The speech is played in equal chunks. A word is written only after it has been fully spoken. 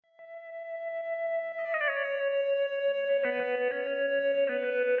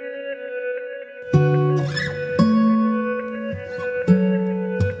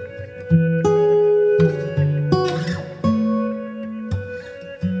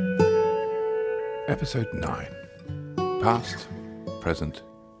Episode 9. Past, Present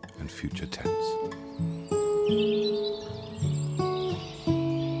and Future Tense.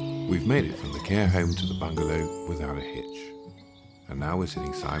 We've made it from the care home to the bungalow without a hitch. And now we're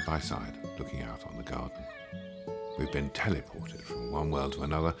sitting side by side, looking out on the garden. We've been teleported from one world to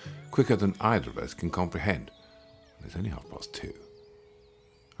another quicker than either of us can comprehend. And it's only 2:30.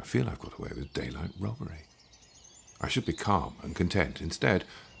 I feel I've got away with daylight robbery. I should be calm and content. Instead,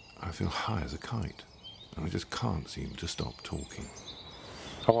 I feel high as a kite, and I just can't seem to stop talking.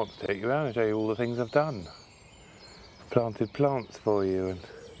 I want to take you around and show you all the things I've done. Planted plants for you, and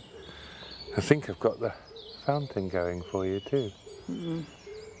I think I've got the fountain going for you too. Mm-hmm.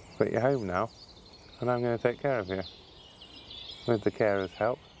 But you're home now, and I'm going to take care of you. With the carer's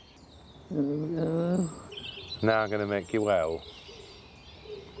help. Mm-hmm. Now I'm going to make you well.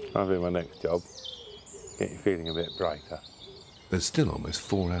 I'll do my next job. Get you feeling a bit brighter. There's still almost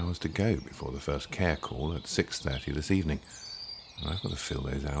 4 hours to go before the first care call at 6:30 this evening. And I've got to fill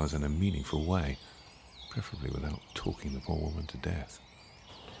those hours in a meaningful way, preferably without talking the poor woman to death.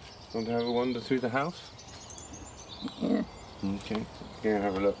 Want to have a wander through the house? Yeah. Okay, go and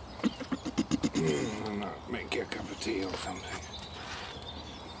have a look. And I'll make you a cup of tea or something.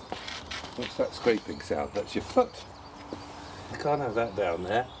 What's that scraping sound? That's your foot. You can't have that down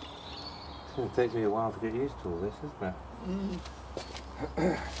there. It's going to take me a while to get used to all this, isn't it?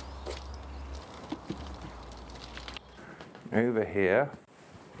 Over here,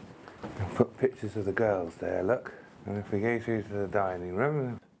 I'll put pictures of the girls there, look. And if we go through to the dining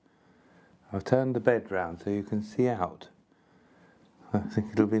room, I've turned the bed round so you can see out. I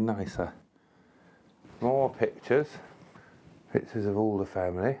think it'll be nicer. More pictures. Pictures of all the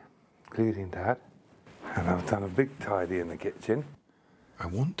family, including Dad. And I've done a big tidy in the kitchen. I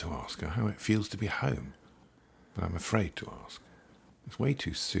want to ask her how it feels to be home, but I'm afraid to ask. It's way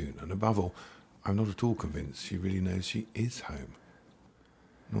too soon, and above all, I'm not at all convinced she really knows she is home.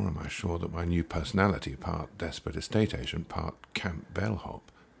 Nor am I sure that my new personality, part desperate estate agent, part camp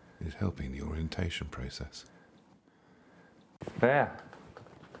bellhop, is helping the orientation process. There.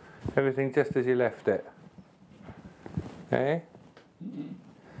 Everything just as you left it. Eh?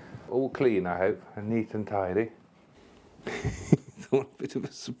 All clean, I hope, and neat and tidy. It's all a bit of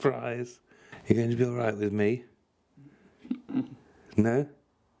a surprise. You're going to be all right with me? No?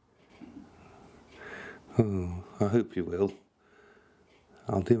 Oh, I hope you will.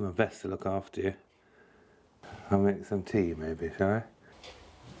 I'll do my best to look after you. I'll make some tea, maybe, shall I?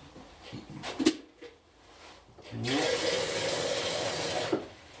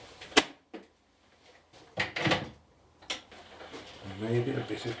 Maybe a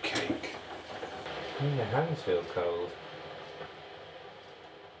bit of cake. Your hands feel cold.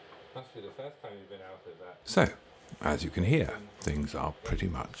 Must be the first time you've been out of that. So, as you can hear, things are pretty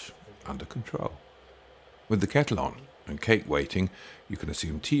much under control. With the kettle on and cake waiting, you can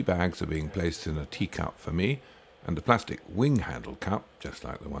assume tea bags are being placed in a teacup for me, and a plastic wing-handled cup, just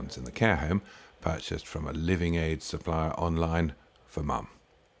like the ones in the care home, purchased from a living aid supplier online, for Mum.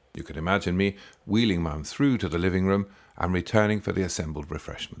 You can imagine me wheeling Mum through to the living room and returning for the assembled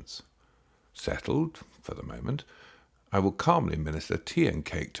refreshments. Settled, for the moment, I will calmly minister tea and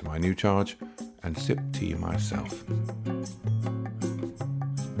cake to my new charge and sip tea myself.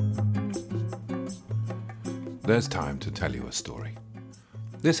 There's time to tell you a story.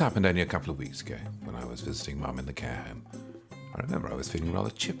 This happened only a couple of weeks ago when I was visiting Mum in the care home. I remember I was feeling rather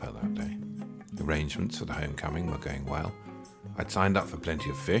chipper that day. Arrangements for the homecoming were going well. I'd signed up for Plenty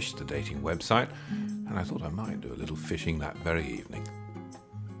of Fish, the dating website, and I thought I might do a little fishing that very evening.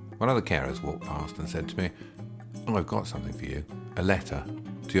 One of the carers walked past and said to me, "Oh, I've got something for you. A letter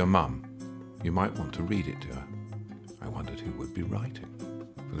to your mum. You might want to read it to her." I wondered who would be writing.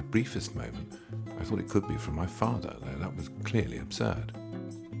 For the briefest moment, I thought it could be from my father, though that was clearly absurd.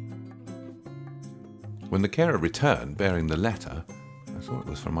 When the carer returned bearing the letter, I saw it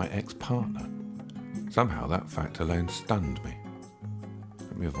was from my ex-partner. Somehow that fact alone stunned me.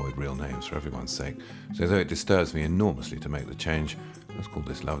 Let me avoid real names for everyone's sake, so though it disturbs me enormously to make the change, let's call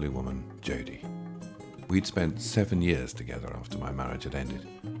this lovely woman Jodie. We'd spent 7 years together after my marriage had ended.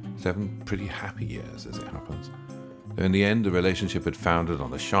 7 pretty happy years, as it happens. Though in the end the relationship had foundered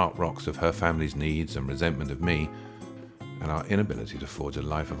on the sharp rocks of her family's needs and resentment of me, and our inability to forge a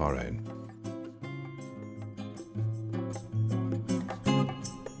life of our own.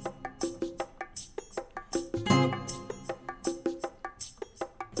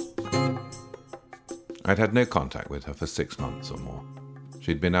 I'd had no contact with her for 6 months or more.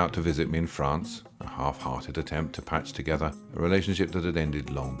 She'd been out to visit me in France, a half-hearted attempt to patch together a relationship that had ended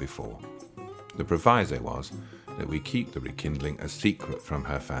long before. The proviso was that we keep the rekindling a secret from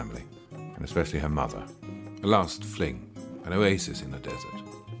her family, and especially her mother. A last fling, an oasis in the desert,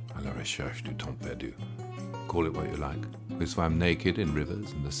 à la recherche du temps perdu. Call it what you like. We swam naked in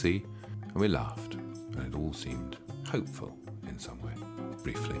rivers and the sea, and we laughed, and it all seemed hopeful in some way,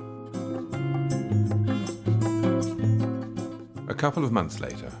 briefly. A couple of months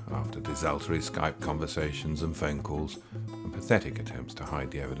later, after desultory Skype conversations and phone calls, and pathetic attempts to hide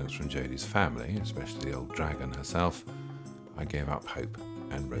the evidence from Jodie's family, especially the old dragon herself, I gave up hope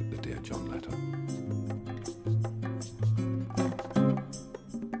and wrote the Dear John letter.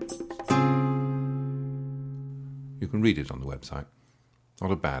 You can read it on the website.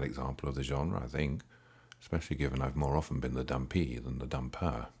 Not a bad example of the genre, I think, especially given I've more often been the dumpee than the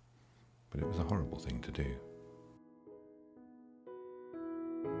dumper. But it was a horrible thing to do.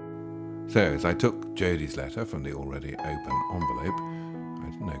 So, as I took Jodie's letter from the already open envelope, I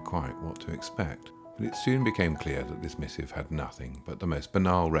didn't know quite what to expect. But it soon became clear that this missive had nothing but the most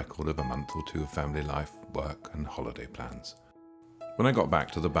banal record of a month or two of family life, work and holiday plans. When I got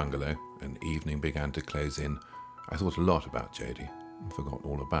back to the bungalow and evening began to close in, I thought a lot about Jodie and forgot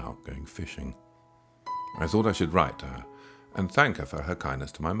all about going fishing. I thought I should write to her and thank her for her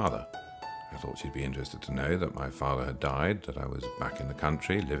kindness to my mother. I thought she'd be interested to know that my father had died, that I was back in the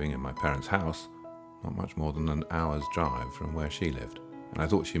country, living in my parents' house, not much more than an hour's drive from where she lived. And I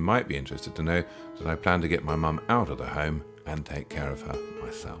thought she might be interested to know that I planned to get my mum out of the home and take care of her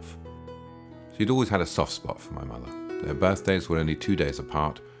myself. She'd always had a soft spot for my mother. Their birthdays were only 2 days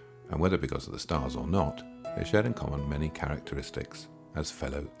apart, and whether because of the stars or not, they shared in common many characteristics as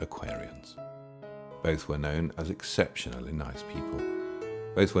fellow Aquarians. Both were known as exceptionally nice people.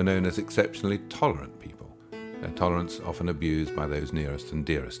 Both were known as exceptionally tolerant people, their tolerance often abused by those nearest and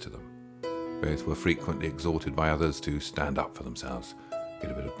dearest to them. Both were frequently exhorted by others to stand up for themselves,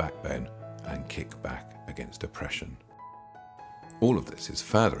 get a bit of backbone, and kick back against oppression. All of this is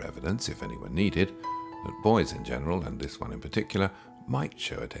further evidence, if any were needed, that boys in general, and this one in particular, might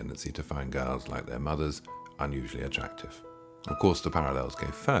show a tendency to find girls like their mothers unusually attractive. Of course, the parallels go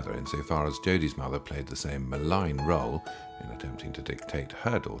further insofar as Jodie's mother played the same malign role in attempting to dictate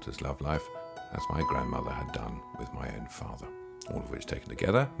her daughter's love life as my grandmother had done with my own father. All of which taken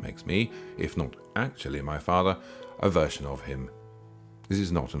together makes me, if not actually my father, a version of him. This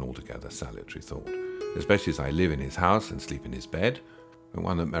is not an altogether salutary thought, especially as I live in his house and sleep in his bed, but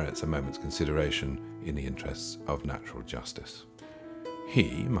one that merits a moment's consideration in the interests of natural justice.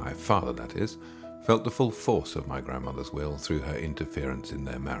 He, my father that is, felt the full force of my grandmother's will through her interference in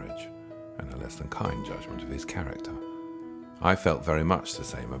their marriage, and a less than kind judgment of his character. I felt very much the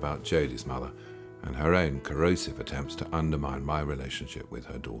same about Jodie's mother, and her own corrosive attempts to undermine my relationship with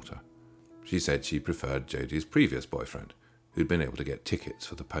her daughter. She said she preferred Jodie's previous boyfriend, who'd been able to get tickets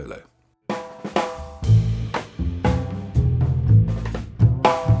for the polo.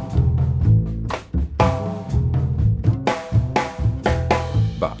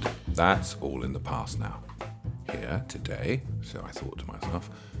 But that's all in the past now. Here, today, so I thought to myself,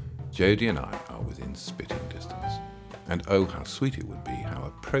 Jodie and I are within spitting distance. And oh, how sweet it would be, how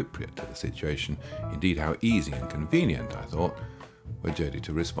appropriate to the situation, indeed how easy and convenient, I thought, were Jodie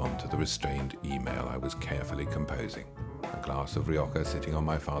to respond to the restrained email I was carefully composing, a glass of Rioja sitting on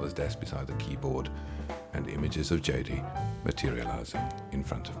my father's desk beside the keyboard, and images of Jodie materializing in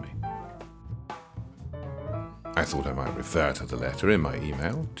front of me. I thought I might refer to the letter in my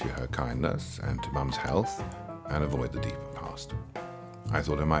email, to her kindness and to Mum's health, and avoid the deeper past. I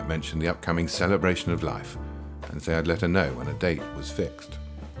thought I might mention the upcoming celebration of life, and say I'd let her know when a date was fixed.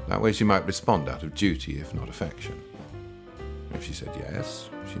 That way she might respond out of duty, if not affection. If she said yes,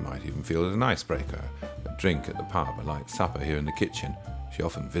 she might even feel it an icebreaker, a drink at the pub, a light supper here in the kitchen. She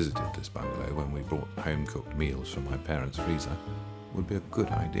often visited this bungalow when we brought home-cooked meals from my parents' freezer. Would be a good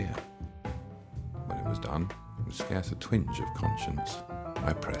idea. When it was done, with scarce a twinge of conscience,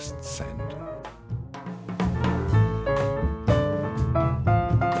 I pressed send.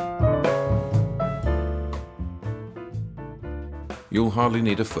 You'll hardly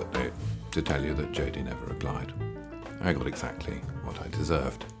need a footnote to tell you that Jodie never replied. I got exactly what I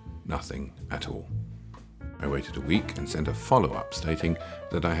deserved. Nothing at all. I waited a week and sent a follow-up stating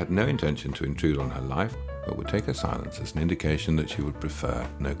that I had no intention to intrude on her life, but would take her silence as an indication that she would prefer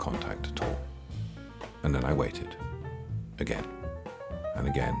no contact at all. And then I waited. Again. And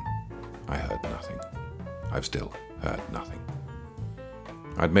again. I heard nothing. I've still heard nothing.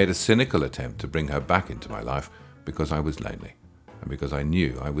 I'd made a cynical attempt to bring her back into my life because I was lonely. and because I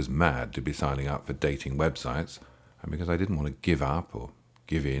knew I was mad to be signing up for dating websites, and because I didn't want to give up or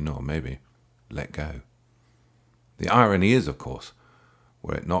give in or maybe let go. The irony is, of course,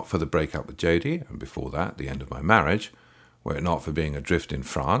 were it not for the breakup with Jodie, and before that, the end of my marriage, were it not for being adrift in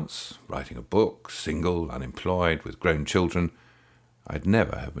France, writing a book, single, unemployed, with grown children, I'd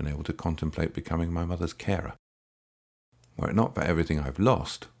never have been able to contemplate becoming my mother's carer. Were it not for everything I've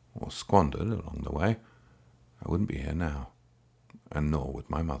lost, or squandered along the way, I wouldn't be here now, and nor would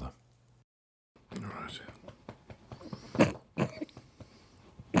my mother. All right.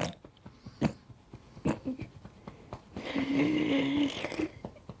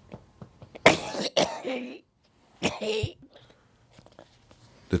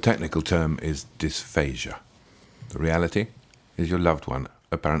 The technical term is dysphagia. The reality is your loved one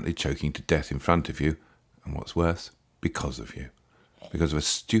apparently choking to death in front of you, and what's worse, because of you. Because of a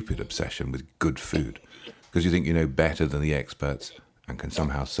stupid obsession with good food. Because you think you know better than the experts and can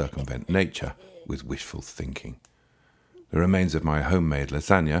somehow circumvent nature with wishful thinking. The remains of my homemade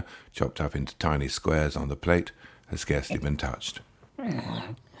lasagna, chopped up into tiny squares on the plate, has scarcely been touched.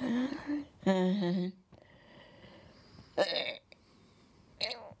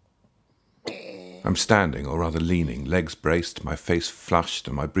 I'm standing, or rather leaning, legs braced, my face flushed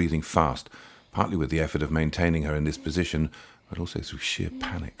and my breathing fast, partly with the effort of maintaining her in this position, but also through sheer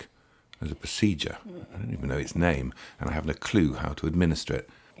panic. There's a procedure. I don't even know its name, and I haven't a clue how to administer it.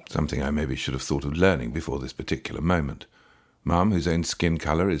 Something I maybe should have thought of learning before this particular moment. Mum, whose own skin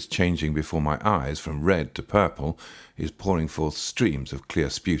colour is changing before my eyes from red to purple, is pouring forth streams of clear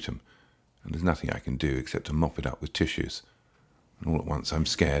sputum, and there's nothing I can do except to mop it up with tissues. And all at once I'm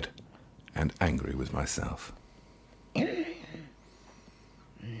scared and angry with myself.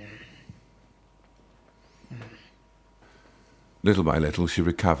 Little by little she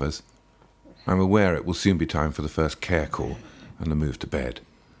recovers. I'm aware it will soon be time for the first care call and the move to bed.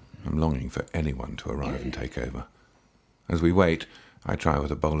 I'm longing for anyone to arrive and take over. As we wait, I try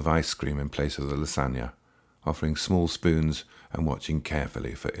with a bowl of ice cream in place of the lasagna, offering small spoons and watching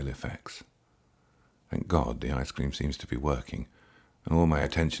carefully for ill effects. Thank God the ice cream seems to be working, and all my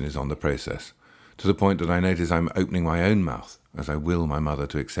attention is on the process, to the point that I notice I'm opening my own mouth as I will my mother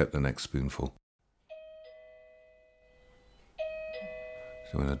to accept the next spoonful.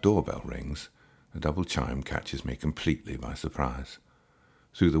 So when a doorbell rings, a double chime catches me completely by surprise.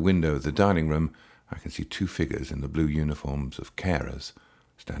 Through the window of the dining room, I can see two figures in the blue uniforms of carers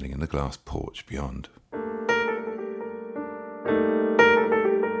standing in the glass porch beyond.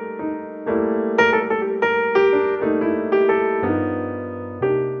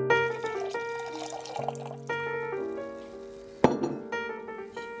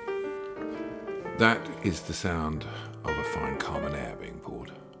 That is the sound of a fine Carmenere being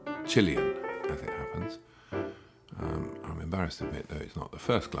poured. Chilean, as it happens. I'm embarrassed to admit, though, it's not the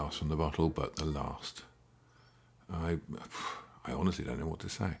first glass from the bottle, but the last. I honestly don't know what to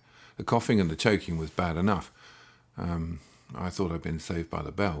say. The coughing and the choking was bad enough. I thought I'd been saved by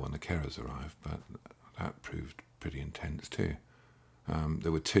the bell when the carers arrived, but that proved pretty intense too.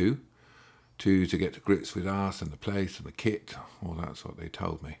 There were two to get to grips with us and the place and the kit, or that's what they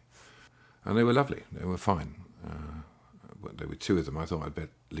told me. And they were lovely, they were fine. There were two of them. I thought I'd better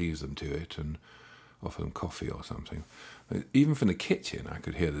leave them to it and offer them coffee or something. Even from the kitchen I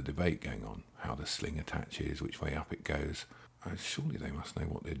could hear the debate going on, how the sling attaches, which way up it goes. Surely they must know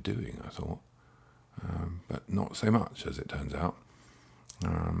what they're doing, I thought. But not so much, as it turns out.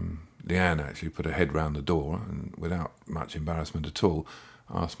 Leanne actually put her head round the door and, without much embarrassment at all,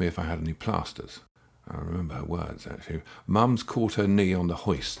 asked me if I had any plasters. I remember her words, actually. Mum's caught her knee on the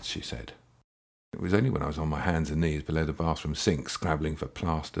hoist, she said. It was only when I was on my hands and knees below the bathroom sink, scrabbling for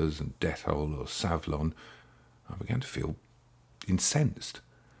plasters and Dettol or Savlon, I began to feel incensed.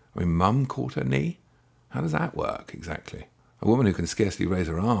 I mean, Mum caught her knee? How does that work, exactly? A woman who can scarcely raise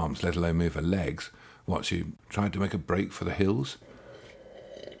her arms, let alone move her legs. What, she tried to make a break for the hills?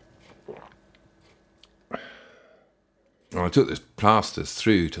 Well, I took the plasters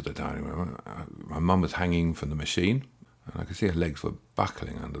through to the dining room. My mum was hanging from the machine, and I could see her legs were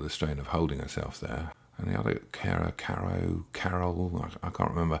buckling under the strain of holding herself there. And the other carer, Carol, I can't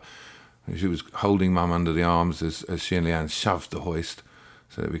remember. She was holding Mum under the arms as she and Leanne shoved the hoist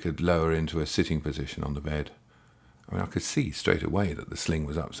so that we could lower into a sitting position on the bed. I mean, I could see straight away that the sling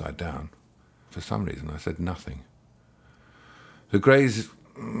was upside down. For some reason, I said nothing. The graze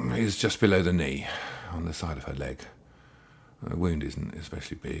is just below the knee, on the side of her leg. The wound isn't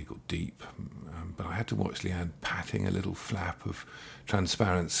especially big or deep, but I had to watch Leanne patting a little flap of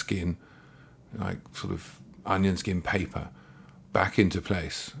transparent skin, like sort of onion skin paper, back into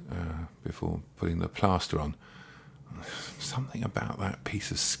place before putting the plaster on. something about that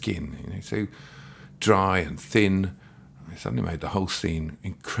piece of skin, so dry and thin. It suddenly made the whole scene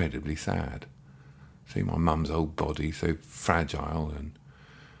incredibly sad. Seeing my mum's old body so fragile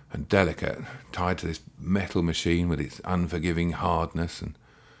and delicate, tied to this metal machine with its unforgiving hardness and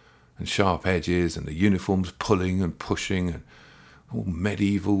sharp edges, and the uniforms pulling and pushing, and all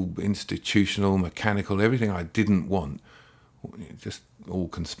medieval, institutional, mechanical, everything I didn't want. It just all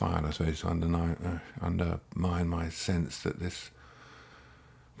conspired, I suppose, to undermine my sense that this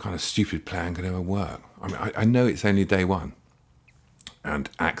kind of stupid plan could ever work. I mean, I know it's only day one, and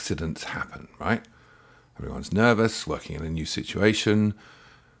accidents happen, right? Everyone's nervous, working in a new situation,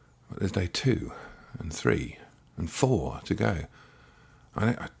 but there's day 2 and 3 and 4 to go.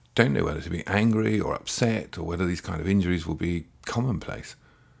 I don't know whether to be angry or upset, or whether these kind of injuries will be commonplace.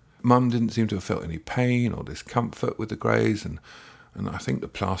 Mum didn't seem to have felt any pain or discomfort with the graze, and I think the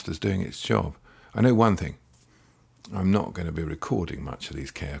plaster's doing its job. I know one thing. I'm not going to be recording much of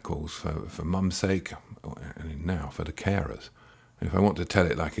these care calls for Mum's sake, and now for the carers. And if I want to tell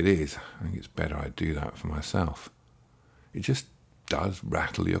it like it is, I think it's better I do that for myself. It just does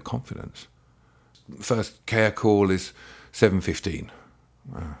rattle your confidence. First care call is 7:15.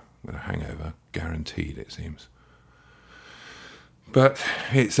 With a hangover, guaranteed, it seems. But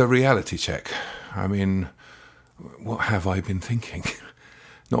it's a reality check. I mean, what have I been thinking?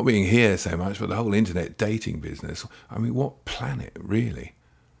 Not being here so much, but the whole internet dating business. I mean, what planet, really?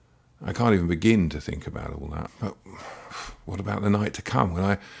 I can't even begin to think about all that. But what about the night to come?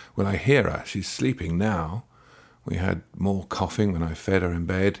 When I hear her, she's sleeping now. We had more coughing when I fed her in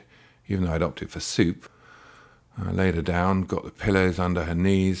bed, even though I'd opted for soup. I laid her down, got the pillows under her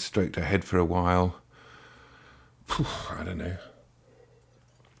knees, stroked her head for a while. I don't know.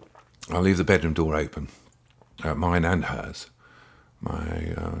 I'll leave the bedroom door open, mine and hers.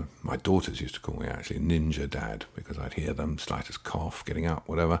 My daughters used to call me, actually, Ninja Dad, because I'd hear them, slightest cough, getting up,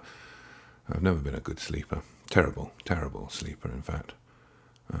 whatever. I've never been a good sleeper. Terrible, terrible sleeper, in fact.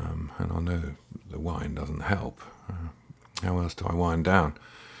 And I know the wine doesn't help. How else do I wind down?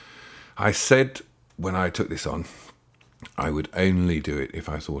 I said when I took this on, I would only do it if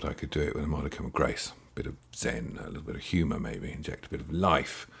I thought I could do it with a modicum of grace. A bit of zen, a little bit of humour maybe, inject a bit of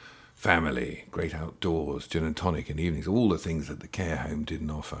life, family, great outdoors, gin and tonic in the evenings, all the things that the care home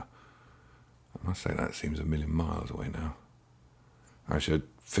didn't offer. I must say that seems a million miles away now. I should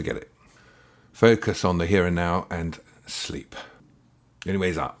forget it. Focus on the here and now and sleep. The only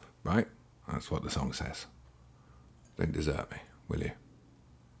way's up, right? That's what the song says. Don't desert me, will you?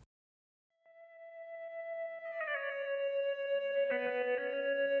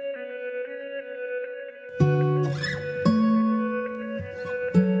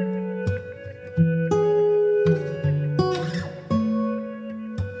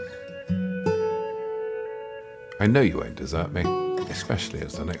 I know you won't desert me, especially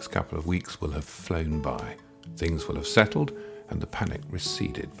as the next couple of weeks will have flown by. Things will have settled and the panic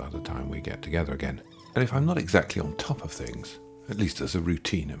receded by the time we get together again. And if I'm not exactly on top of things, at least there's a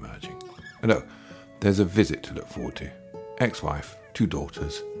routine emerging. And oh, there's a visit to look forward to. Ex-wife, 2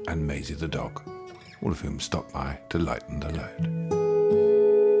 daughters, and Maisie the dog, all of whom stop by to lighten the load.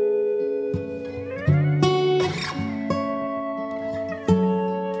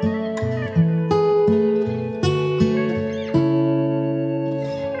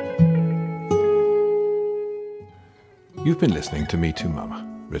 You've been listening to Me Too Mama,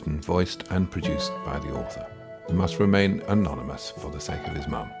 written, voiced and produced by the author, who must remain anonymous for the sake of his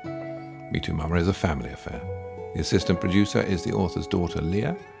mum. Me Too Mama is a family affair. The assistant producer is the author's daughter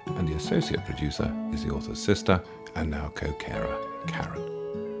Leah, and the associate producer is the author's sister and now co-carer Karen.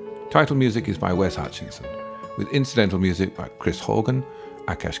 Title music is by Wes Hutchinson, with incidental music by Chris Horgan,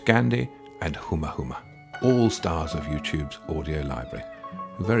 Akash Gandhi and Huma Huma, all stars of YouTube's audio library,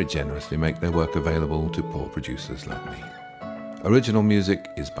 who very generously make their work available to poor producers like me. Original music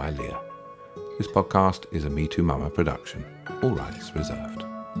is by Leah. This podcast is a Me Too Mama production. All rights reserved.